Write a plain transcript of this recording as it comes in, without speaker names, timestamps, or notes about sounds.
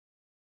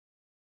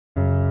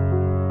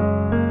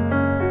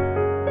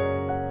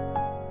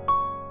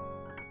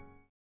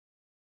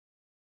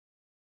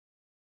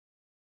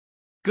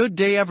Good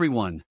day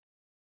everyone.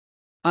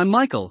 I'm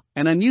Michael,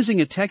 and I'm using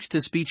a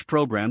text-to-speech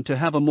program to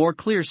have a more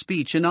clear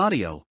speech and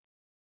audio.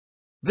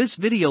 This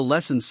video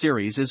lesson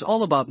series is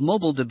all about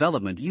mobile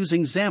development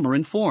using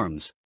Xamarin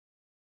Forms.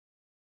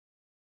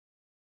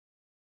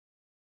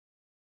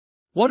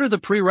 What are the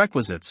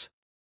prerequisites?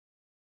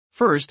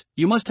 First,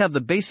 you must have the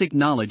basic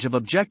knowledge of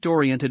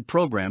object-oriented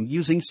program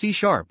using C#,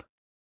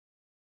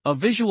 a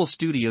Visual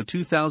Studio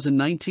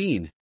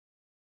 2019,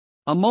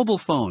 a mobile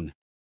phone,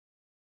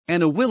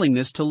 and a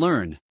willingness to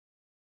learn.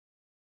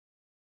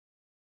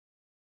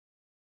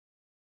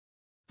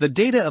 The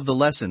data of the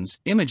lessons,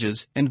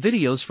 images, and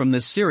videos from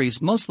this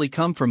series mostly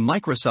come from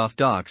Microsoft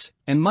Docs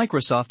and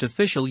Microsoft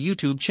official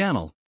YouTube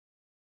channel.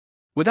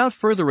 Without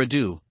further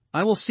ado,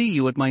 I will see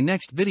you at my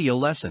next video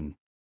lesson.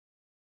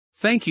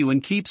 Thank you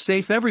and keep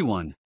safe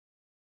everyone.